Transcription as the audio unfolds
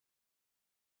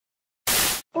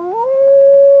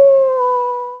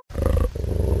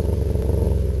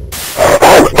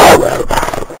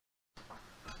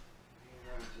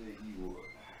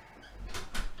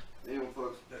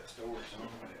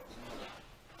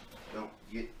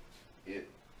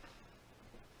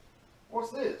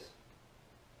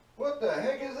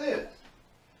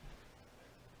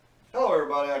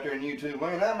YouTube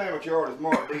land. I'm amateur artist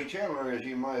Mark D. Chandler, as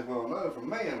you may as well know, from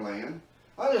ManLand.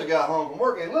 I just got home from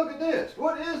work and look at this.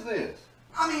 What is this?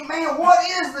 I mean, man, what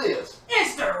is this?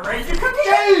 It's the Ranger Cookie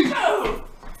Dude! Show!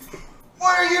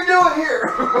 What are you doing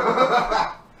here?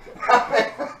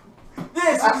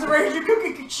 This is the Ranger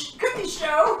Cookie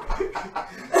Show.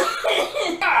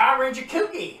 I'm Ranger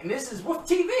Kooky, and this is Wolf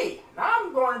TV.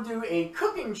 I'm going to do a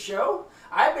cooking show.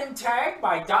 I've been tagged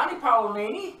by Donnie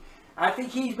Paulinini. I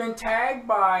think he's been tagged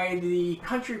by the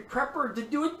Country Prepper to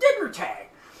do a dinner tag.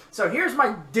 So here's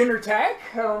my dinner tag.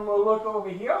 I'm going to look over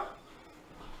here.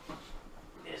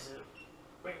 This is,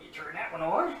 when you turn that one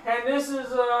on. And this is,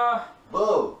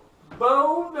 Bo.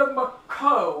 Bo the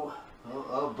Macaw.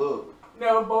 Bo.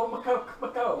 No, Bo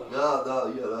Macaw. Yeah,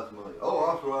 that's me.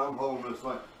 Oh, that's right, I'm holding this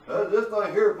thing. This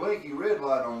thing here, blinky red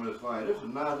light on this thing. This is a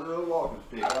nice little walking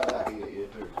stick. I like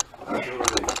it, too. I sure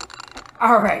do.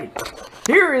 Alright,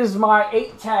 here is my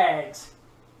 8 tags.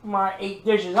 My 8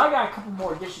 dishes. I got a couple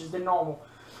more dishes than normal.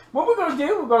 What we're going to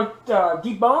do, we're going to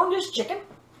debone this chicken.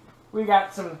 We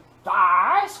got some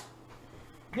thighs.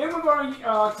 Then we're going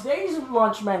to, today's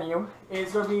lunch menu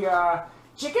is going to be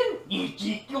chicken.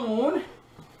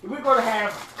 We're going to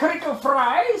have crinkle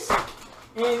fries.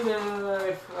 And,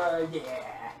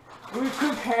 yeah. We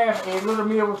could have a little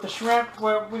meal with the shrimp.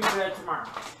 Well, we can do that tomorrow.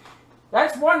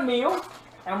 That's one meal.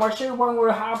 And I'm going to show you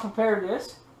how to prepare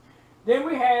this. Then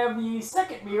we have the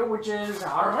second meal, which is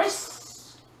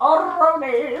rice,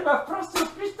 arrone, the frosted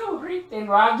crystal reef, and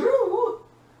ragu.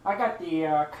 I got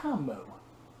the combo.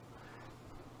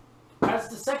 That's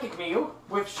the second meal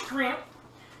with shrimp.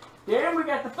 Then we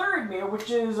got the third meal,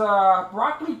 which is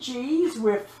broccoli cheese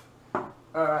with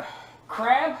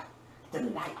crab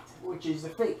delight, which is the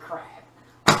fake crab,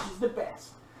 which is the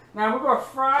best. Now we're going to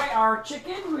fry our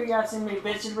chicken. We got some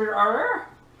vegetable oil.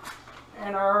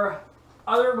 And our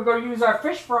other, we're going to use our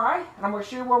fish fry. And I'm going to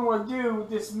show you what we'll do with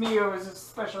this meal as a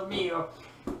special meal.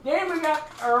 Then we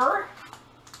got our,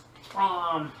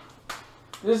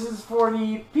 this is for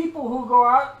the people who go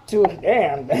out to,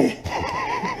 damn,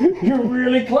 you're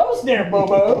really close there,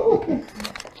 Bobo.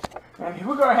 And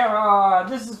we're going to have,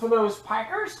 this is for those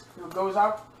pikers who goes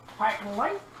out piking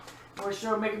light. We're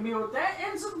sure to make a meal with that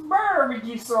and some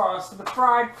barbecue sauce for the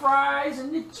fried fries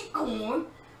and the chicken.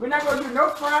 We're not going to do no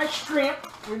fried shrimp.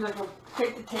 We're just going to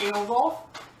take the tails off.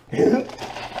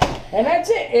 And that's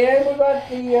it. And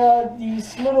we got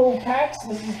these little packs.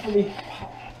 This is for the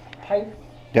pipe.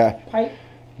 Yeah. Pipe.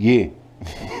 Yeah.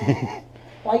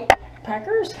 Light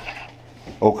packers.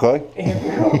 Okay. And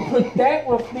we're going to put that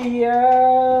with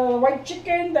the white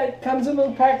chicken that comes in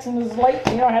little packs and is light.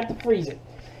 You don't have to freeze it.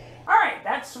 Alright,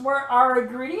 that's where our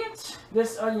ingredients.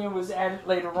 This onion was added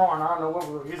later on. I don't know what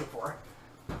we were using it for.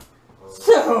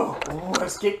 So,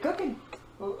 let's get cooking.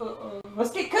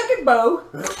 Let's get cooking, Bo.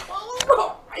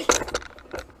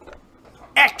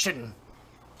 Action.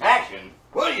 Action?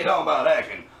 What are you talking about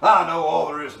action? I know all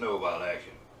there is to know about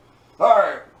action.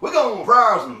 Alright, we're going to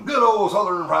fry some good old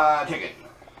southern fried chicken.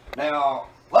 Now,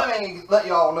 let me let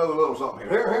y'all know a little something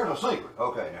here. Here's a secret.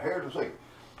 Okay, now here's a secret.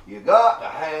 You got to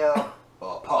have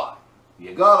a pot.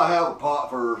 You gotta have a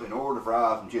pot first in order to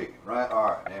fry some chicken, right?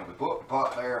 Alright, now we put the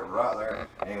pot there, right there,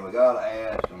 and we gotta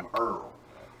add some Earl.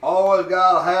 Always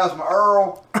gotta have some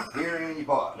Earl here in your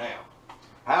pot. Now,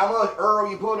 how much Earl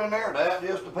you put in there, that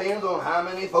just depends on how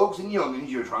many folks and youngins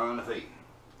you're trying to feed.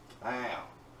 Now,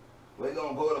 we're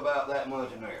gonna put about that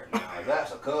much in there. Now, if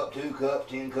that's a cup, 2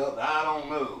 cups, 10 cups, I don't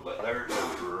know, but there it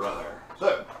goes right there.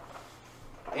 So,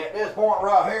 at this point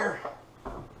right here,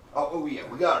 oh yeah,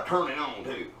 we gotta turn it on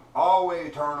too.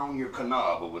 Always turn on your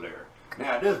knob over there.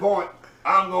 Now at this point,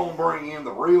 I'm going to bring in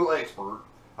the real expert.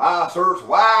 I search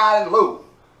wide and low.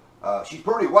 She's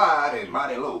pretty wide and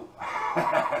mighty low.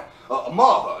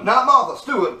 Martha, not Martha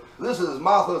Stewart. This is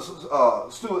Martha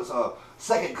Stewart's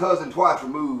second cousin, twice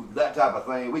removed, that type of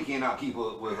thing. We cannot keep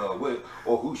up with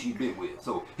or who she's been with.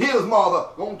 So here's Martha,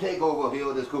 going to take over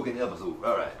here this cooking episode.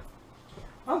 All right.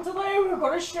 And today we're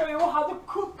going to show you how to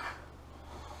cook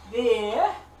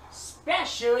the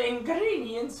special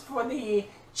ingredients for the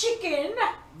chicken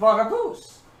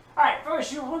vagabus. Alright,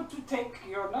 first you want to take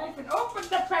your knife and open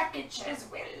the package as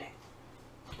well.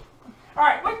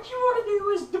 Alright, what you want to do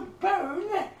is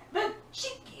debone the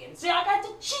chicken. See, I got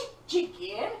the cheap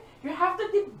chicken. You have to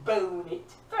debone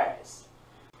it first.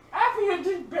 After you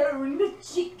debone the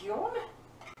chicken,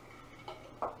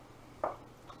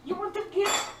 you want to get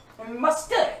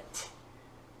mustard.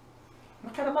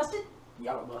 What kind of mustard?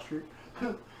 Yellow mustard.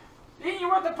 Then you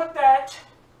want to put that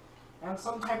and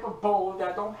some type of bowl that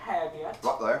I don't have yet.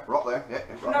 Right there, right there. Yeah,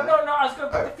 right No, there. no, I was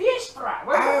going to put the fish fry.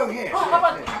 Oh, yes, how yes,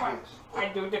 about yes, how about yes. I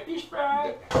do the fish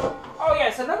fry. Oh,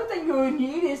 yes, another thing you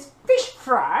need is fish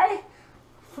fry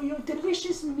for your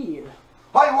delicious meal.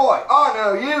 Hey, boy, I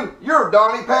know you. You're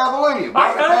Donnie Pavlini.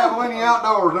 Donnie Pavlini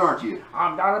Outdoors, aren't you?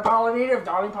 I'm Donnie Pollinator of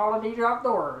Donnie Pollinator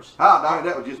Outdoors. Ah, Donnie,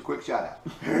 that was just a quick shout out.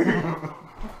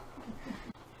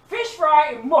 Fish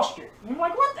fry and mustard. I'm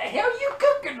like, what the hell are you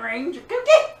cooking, Ranger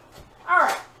Kooky?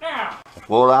 Alright, now,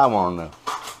 What I want to know.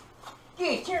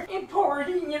 get your and pour it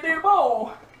in your little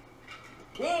bowl.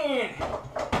 Then,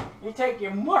 you take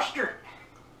your mustard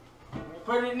and you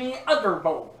put it in the other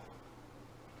bowl.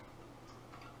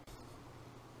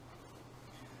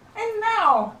 And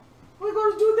now, we're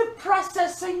going to do the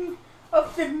processing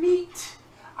of the meat.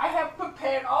 I have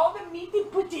prepared all the meat and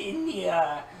put it in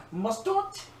the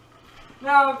mustard.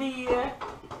 Now, the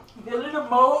little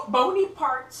bony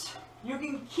parts you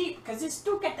can keep because it's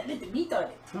still got the little meat on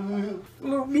it.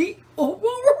 Little meat. Oh,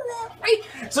 right.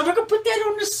 So we're going to put that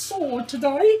on the sword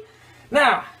today.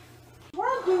 Now, what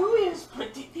I'll do is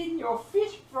put it in your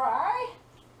fish fry.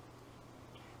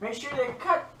 Make sure they're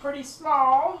cut pretty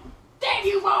small. There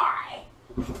you are!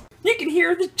 You can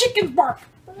hear the chickens bark.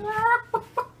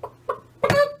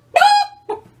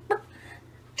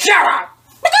 Shut up!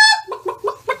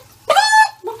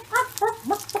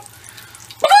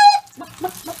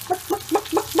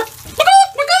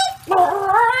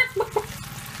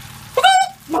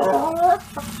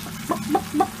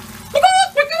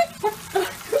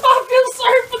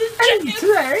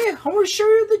 Today, I want to show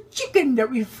you the chicken that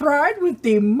we fried with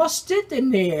the mustard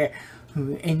and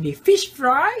the fish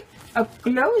fry up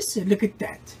close. Look at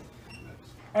that.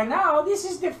 And now this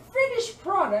is the finished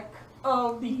product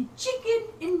of the chicken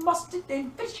in mustard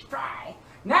and fish fry.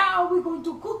 Now we're going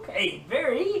to cook a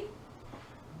very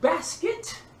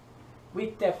basket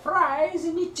with the fries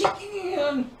and the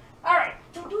chicken. Alright,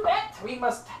 to do that we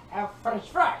must have French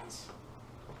fries.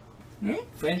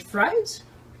 French fries?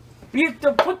 We have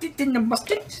to put it in the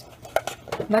mustard,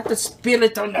 not to spill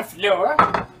it on the floor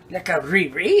like a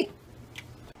Riri.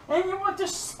 And you want to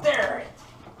stir it.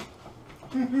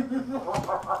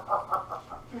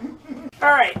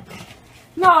 Alright,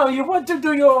 now you want to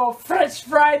do your French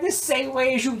fry the same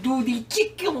way as you do the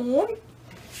chicken.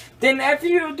 Then after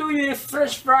you do your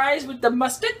French fries with the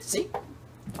mustard, see?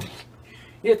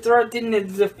 You throw it in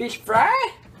the fish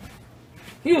fry.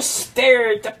 You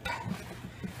stir it up.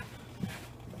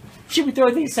 Should we throw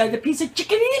it inside the piece of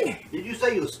chicken in? Did you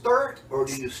say you stir it or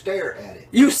do you stare at it?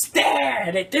 You stare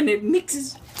at it and it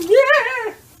mixes.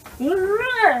 Yeah!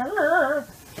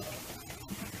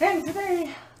 And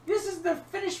today, this is the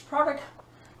finished product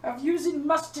of using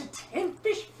mustard and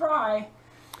fish fry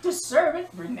to serve it.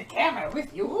 Bring the camera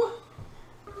with you.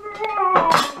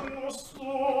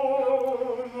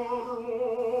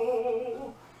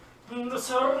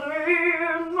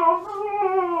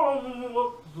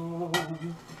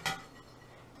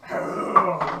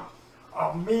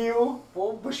 A meal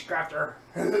for bushcrafter.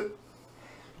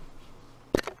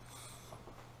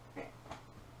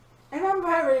 And I'm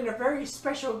having a very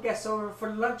special guest over for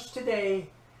lunch today.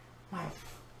 My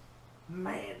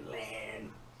ManLand.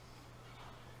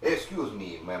 Excuse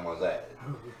me, mademoiselle.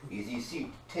 Is this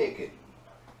seat taken?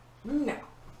 No.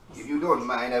 If you don't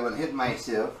mind, I will hit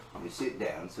myself to sit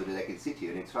down so that I can sit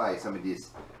here and try some of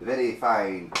this very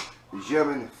fine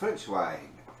German French wine.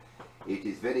 It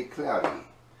is very cloudy,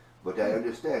 but I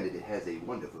understand that it has a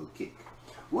wonderful kick.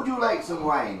 Would you like some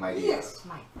wine, my dear? Yes,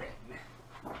 my friend.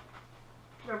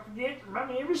 Don't forget, my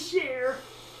name is Cher.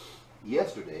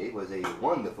 Yesterday was a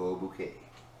wonderful bouquet.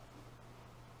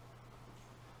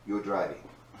 You're driving.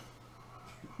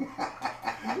 You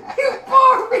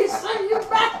bore me, son, you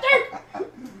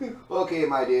bastard! Okay,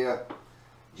 my dear.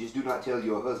 Just do not tell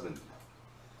your husband.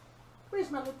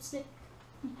 Where's my lipstick?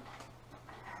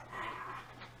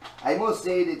 I must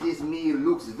say that this meal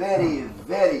looks very,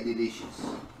 very delicious.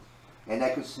 And I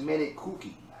could smell it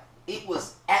cooking. It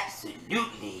was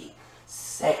absolutely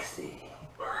sexy.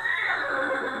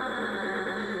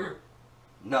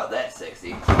 Not that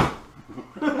sexy.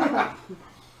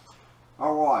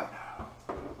 Alright.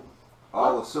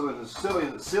 All the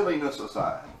silliness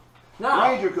aside. No.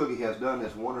 Ranger Kooky has done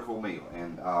this wonderful meal.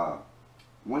 And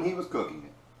when he was cooking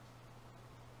it,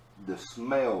 the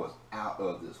smell was out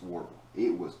of this world.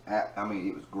 It was, I mean,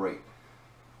 it was great.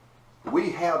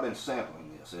 We have been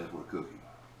sampling this as we're cooking,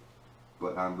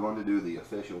 but I'm going to do the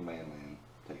official ManLand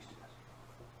taste test.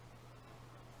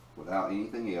 Without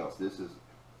anything else, this is,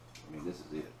 I mean, this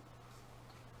is it.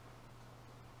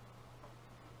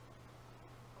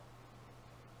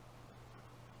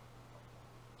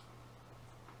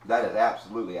 That is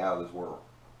absolutely out of this world.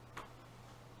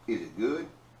 Is it good?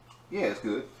 Yeah, it's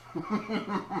good.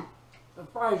 The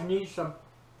fries need some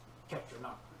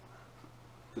ketchup.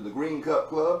 To the Green Cup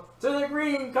Club. To the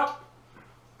Green Cup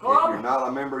If Club. you're not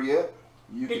a member yet,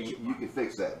 you can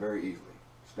fix that very easily.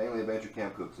 Stanley Adventure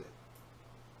Camp cooks it.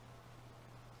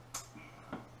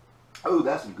 Oh,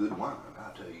 that's some good wine.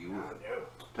 I'll tell you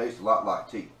what. Tastes a lot like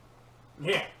tea.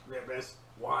 Yeah, the best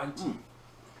wine tea.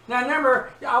 Now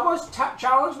remember, I was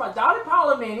challenged by Dottie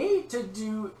Palomini to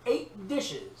do 8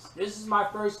 dishes. This is my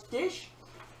first dish.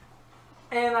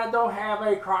 And I don't have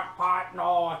a crock pot and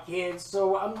all kids,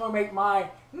 so I'm going to make my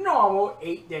normal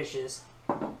 8 dishes.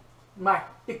 The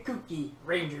Kooky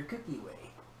Ranger Kooky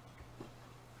way.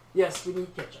 Yes, we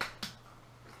need ketchup.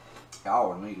 I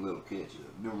always need a little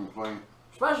ketchup. You know what I'm saying?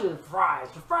 Especially the fries.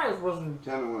 The fries wasn't...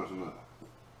 Tell me when it's enough.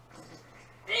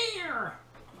 There!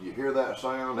 Did you hear that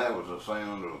sound? That was a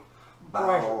sound of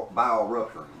bowel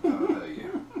rupturing, I'm trying to tell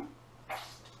you.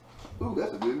 Ooh,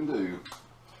 that's a good one too.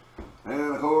 And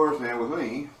of course, now with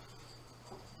me,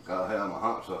 gotta have my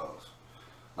hot sauce.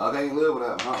 I can't live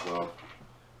without my hot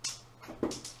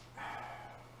sauce.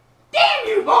 Damn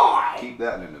you, boy! Keep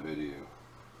that in the video.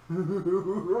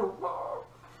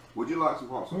 Would you like some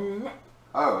hot sauce?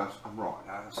 Oh, I'm wrong.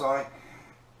 I'm sorry.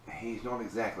 He's not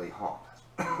exactly hot.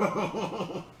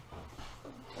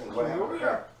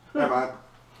 Never mind.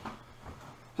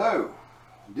 So,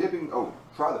 dipping. Oh,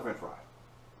 try the French fry.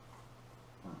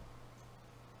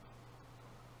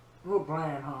 A little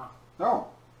bland, huh? No.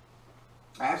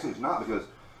 Actually, it's not, because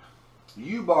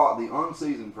you bought the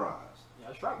unseasoned fries.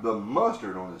 That's right. The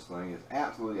mustard on this thing is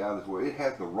absolutely out of this world. It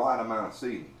has the right amount of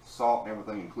seasoning, salt and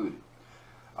everything included.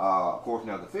 Of course,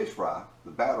 now the fish fry,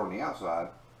 the batter on the outside,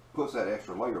 puts that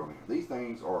extra layer on there. These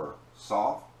things are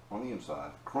soft on the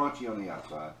inside, crunchy on the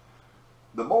outside.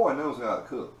 The boy knows how to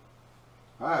cook.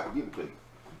 I have to give it to you.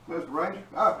 Mr. Ranger,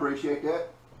 I appreciate that.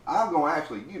 I'm going to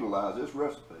actually utilize this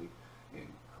recipe in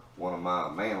one of my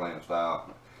ManLand's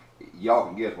style. Y'all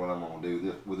can guess what I'm going to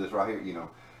do with this right here. You know,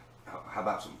 how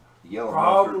about some yellow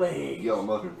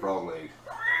mustard frog legs.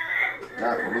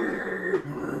 Absolutely.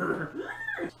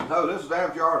 So this is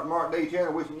Amateur Mark D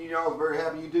channel, wishing you all a very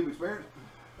happy YouTube experience.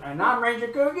 And I'm Ranger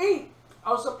Kooky,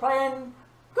 also playing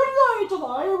good night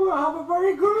tonight. We'll have a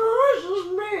very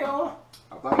delicious meal.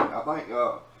 I think,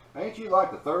 ain't you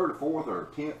like the 3rd or 4th or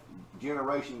 10th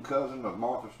generation cousin of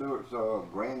Martha Stewart's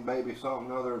grandbaby,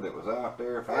 something or other that was out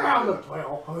there? Around the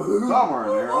 12. Somewhere in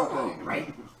there, I'll tell you.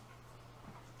 Right.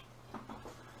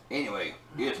 Anyway,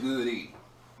 it's good eating,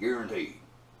 guaranteed.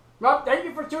 Well, thank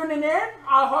you for tuning in.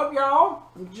 I hope y'all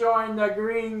join the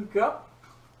Green Cup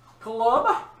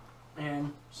Club.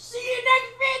 And see you